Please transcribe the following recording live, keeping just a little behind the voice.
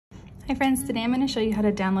Hi friends, today I'm going to show you how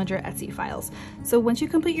to download your Etsy files. So once you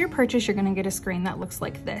complete your purchase, you're going to get a screen that looks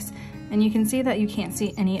like this. And you can see that you can't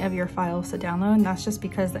see any of your files to download, and that's just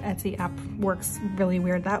because the Etsy app works really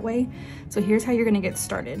weird that way. So here's how you're going to get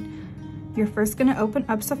started. You're first going to open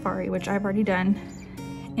up Safari, which I've already done,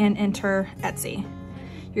 and enter Etsy.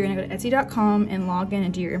 You're going to go to etsy.com and log in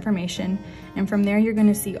and do your information. And from there, you're going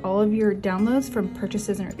to see all of your downloads from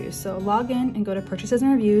purchases and reviews. So log in and go to purchases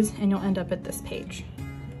and reviews, and you'll end up at this page.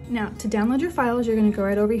 Now, to download your files, you're gonna go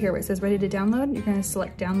right over here where it says ready to download. You're gonna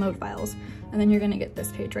select download files, and then you're gonna get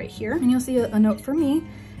this page right here. And you'll see a note from me.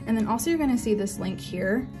 And then also you're gonna see this link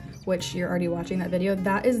here, which you're already watching that video.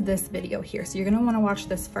 That is this video here. So you're gonna wanna watch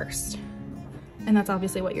this first. And that's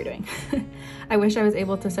obviously what you're doing. I wish I was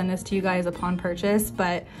able to send this to you guys upon purchase,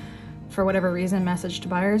 but for whatever reason, message to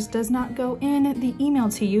buyers does not go in the email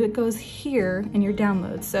to you. It goes here in your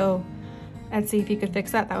downloads. So Etsy, if you could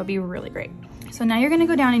fix that, that would be really great. So now you're gonna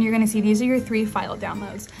go down and you're gonna see these are your 3 file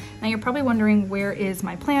downloads. Now you're probably wondering, where is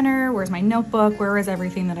my planner? Where's my notebook? Where is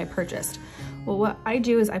everything that I purchased? Well, what I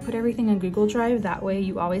do is I put everything in Google Drive. That way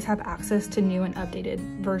you always have access to new and updated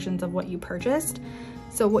versions of what you purchased.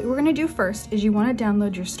 So what we're gonna do first is you wanna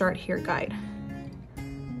download your Start Here guide.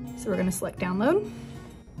 So we're gonna select download.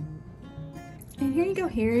 And here you go,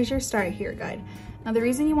 here's your Start Here guide. Now the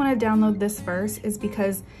reason you want to download this first is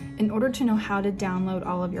because in order to know how to download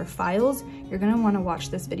all of your files, you're going to want to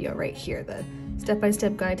watch this video right here, the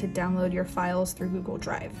step-by-step guide to download your files through Google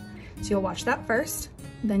Drive. So you'll watch that first,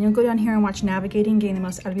 then you'll go down here and watch Navigating, Getting the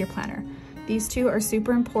Most Out of Your Planner. These 2 are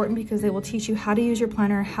super important because they will teach you how to use your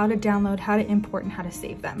planner, how to download, how to import, and how to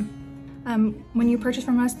save them. When you purchase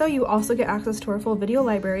from us though, you also get access to our full video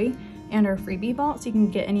library and our freebie vault, so you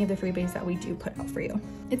can get any of the freebies that we do put out for you.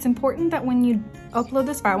 It's important that when you upload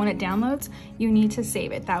this file, when it downloads, you need to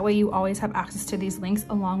save it. That way you always have access to these links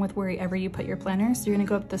along with wherever you put your planner. So you're gonna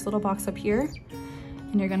go up this little box up here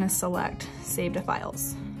and you're gonna select Save to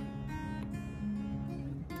Files.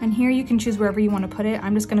 And here you can choose wherever you wanna put it.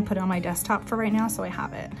 I'm just gonna put it on my desktop for right now so I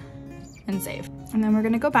have it and save. And then we're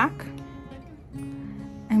gonna go back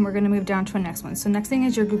and we're gonna move down to the next one. So next thing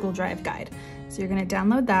is your Google Drive guide. So you're gonna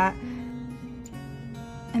download that,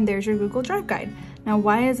 and there's your Google Drive guide. Now,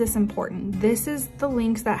 why is this important? This is the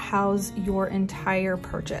links that house your entire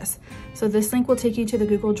purchase. So this link will take you to the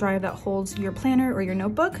Google Drive that holds your planner or your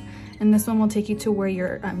notebook, and this one will take you to where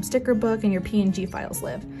your sticker book and your PNG files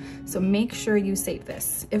live. So make sure you save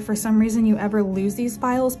this. If for some reason you ever lose these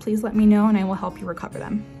files, please let me know and I will help you recover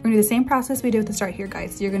them. We're gonna do the same process we did with the Start Here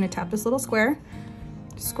guide. So you're gonna tap this little square,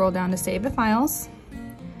 scroll down to Save the Files,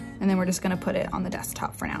 and then we're just gonna put it on the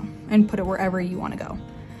desktop for now and put it wherever you wanna go.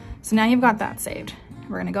 So now you've got that saved.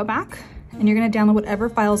 We're gonna go back and you're gonna download whatever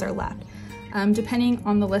files are left. Depending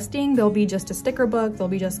on the listing, there'll be just a sticker book, there'll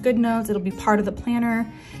be just Good Notes, it'll be part of the planner.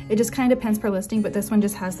 It just kind of depends per listing, but this one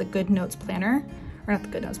just has the Good Notes planner, or not the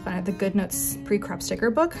Good Notes planner, the Good Notes pre-cropped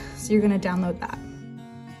sticker book. So you're gonna download that.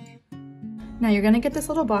 Now you're gonna get this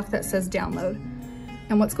little box that says download.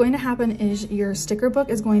 And what's going to happen is your sticker book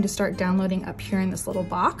is going to start downloading up here in this little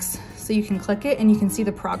box. So you can click it and you can see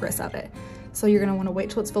the progress of it. So you're gonna wanna wait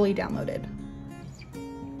till it's fully downloaded.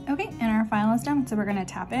 Okay, and our file is done. So we're gonna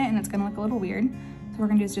tap it and it's gonna look a little weird. So what we're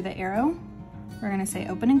gonna do is do the arrow. We're gonna say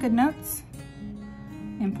open in Good Notes,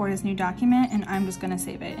 import as new document, and I'm just gonna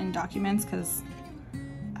save it in documents because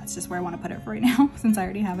that's just where I wanna put it for right now since I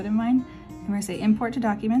already have it in mind. And we're gonna say import to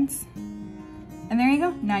documents. And there you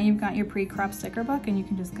go. Now you've got your pre-cropped sticker book and you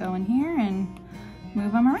can just go in here and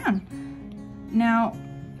move them around. Now,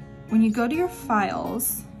 when you go to your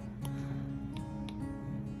files,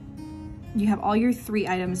 you have all your 3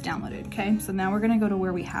 items downloaded, okay? So now we're gonna go to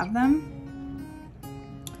where we have them.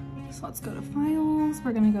 So let's go to Files,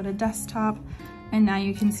 we're gonna go to Desktop, and now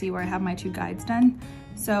you can see where I have my 2 guides done.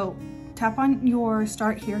 So tap on your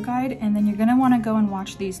Start Here guide, and then you're gonna wanna go and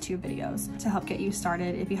watch these 2 videos to help get you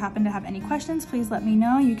started. If you happen to have any questions, please let me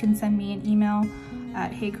know. You can send me an email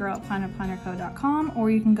at heygirl@plannerplannerco.com,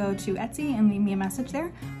 or you can go to Etsy and leave me a message there.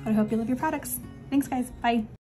 But I hope you love your products. Thanks guys, bye.